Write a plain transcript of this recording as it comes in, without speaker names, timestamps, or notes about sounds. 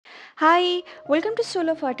Hi, welcome to Soul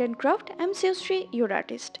of Art and Craft. I'm Sri, your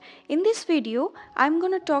artist. In this video, I'm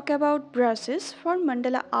gonna talk about brushes for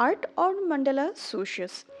mandala art or mandala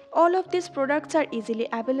swooshes. All of these products are easily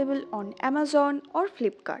available on Amazon or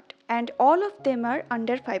Flipkart, and all of them are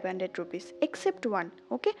under 500 rupees except one.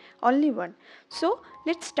 Okay, only one. So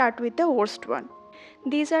let's start with the worst one.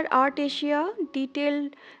 These are Art Asia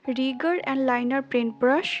detailed rigger and liner print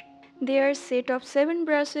brush. They are a set of 7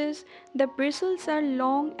 brushes. The bristles are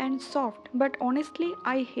long and soft, but honestly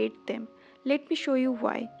I hate them. Let me show you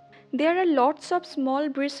why. There are lots of small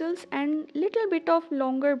bristles and little bit of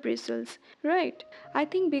longer bristles, right? I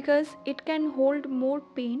think because it can hold more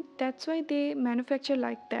paint, that's why they manufacture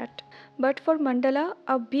like that. But for mandala,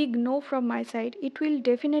 a big no from my side. It will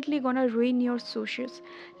definitely gonna ruin your swooshes.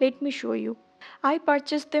 Let me show you. I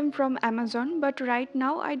purchased them from Amazon, but right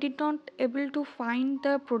now I did not able to find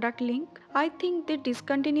the product link. I think they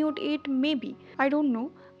discontinued it maybe. I don't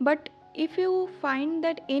know. But if you find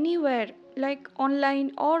that anywhere like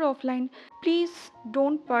online or offline, please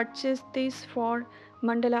don't purchase this for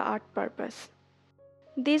mandala art purpose.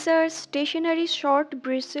 These are stationary short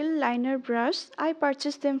bristle liner brush. I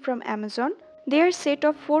purchased them from Amazon. They are a set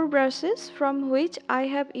of 4 brushes from which I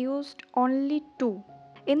have used only 2.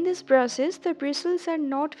 In these brushes, the bristles are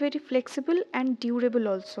not very flexible and durable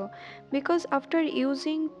also, because after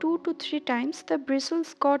using 2 to 3 times the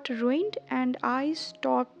bristles got ruined and I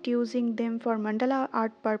stopped using them for mandala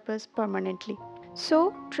art purpose permanently.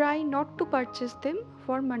 So try not to purchase them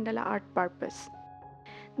for mandala art purpose.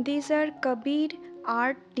 These are Kabir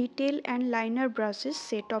art detail and liner brushes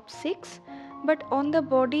set of 6, but on the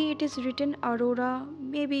body it is written Aurora.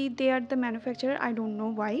 Maybe they are the manufacturer, I don't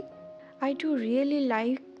know why. I do really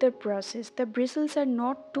like the brushes. The bristles are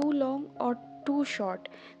not too long or too short.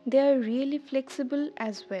 They are really flexible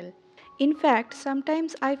as well. In fact,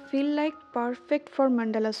 sometimes I feel like perfect for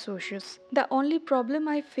mandala swooshes. The only problem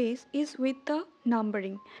I face is with the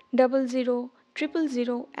numbering. 00,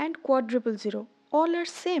 000 and quadruple zero. All are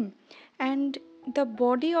same, and the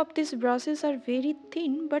body of these brushes are very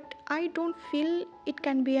thin, but I don't feel it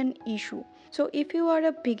can be an issue. So if you are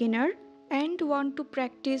a beginner and want to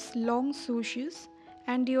practice long swooshes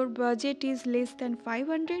and your budget is less than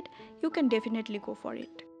 500, you can definitely go for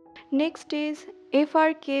it. Next is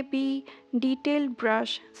FRKB detailed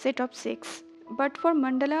brush set of 6. But for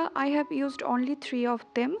mandala I have used only 3 of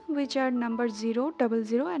them, which are number 0,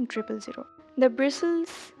 00 and 000. The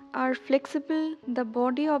bristles are flexible. The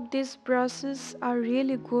body of these brushes are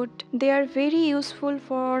really good. They are very useful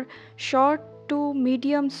for short to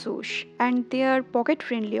medium swoosh, and they are pocket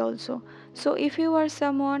friendly also. So if you are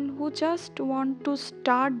someone who just want to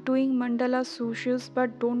start doing mandala swooshes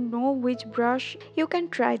but don't know which brush, you can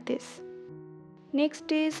try this. Next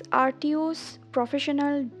is RTO's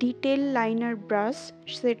professional detail liner brush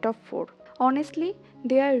set of 4. Honestly,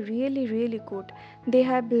 they are really good. They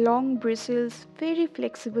have long bristles, very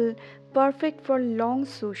flexible, perfect for long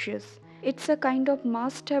swooshes. It's a kind of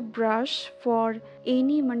must-have brush for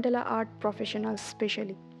any mandala art professional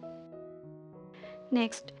especially.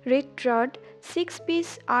 Next, Red Trud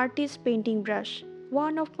 6-piece artist painting brush,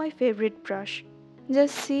 one of my favorite brush.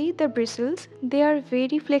 Just see the bristles, they are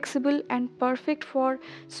very flexible and perfect for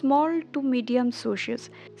small to medium swooshes.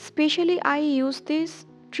 Especially I use this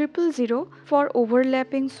 000 for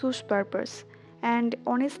overlapping swoosh purpose. And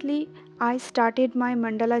honestly, I started my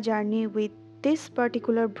mandala journey with this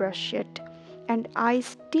particular brush set and I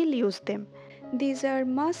still use them. These are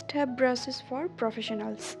must have brushes for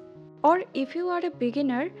professionals. Or if you are a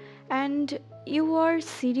beginner and you are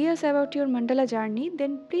serious about your mandala journey,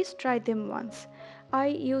 then please try them once. I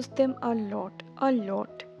use them a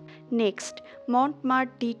lot. Next,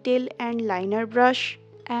 Montmartre detail and liner brush,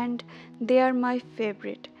 and they are my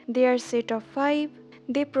favorite. They are set of 5.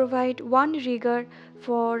 They provide one rigger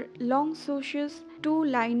for long swooshes, 2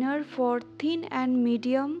 liner for thin and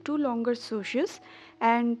medium to longer swooshes,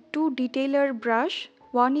 and 2 detailer brush.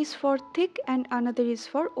 One is for thick and another is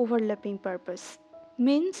for overlapping purpose.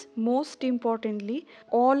 Means most importantly,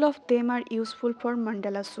 all of them are useful for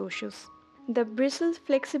mandala swooshes. The bristles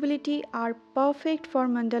flexibility are perfect for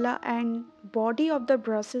mandala and body of the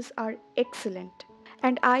brushes are excellent.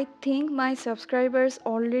 And I think my subscribers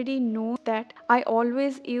already know that I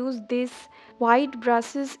always use these white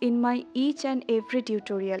brushes in my each and every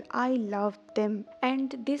tutorial. I love them,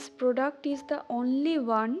 and this product is the only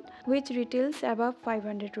one which retails above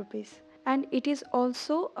 500 rupees, and it is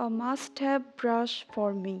also a must have brush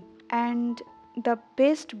for me and the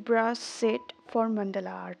best brush set for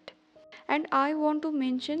mandala art. And I want to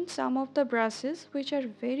mention some of the brushes which are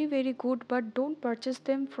very good, but don't purchase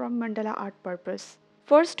them from mandala art purpose.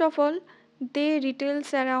 First of all, They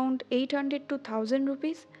retails around 800 to 1000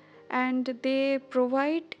 rupees, and they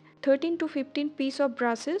provide 13 to 15 piece of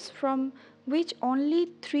brushes, from which only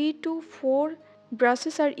 3 to 4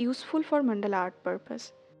 brushes are useful for mandala art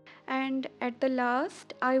purpose. And at the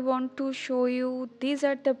last I want to show you, these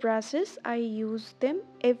are the brushes, I use them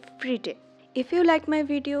every day. If you like my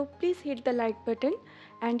video, please hit the like button,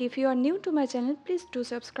 and if you are new to my channel, please do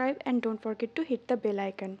subscribe and don't forget to hit the bell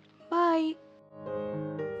icon. Bye.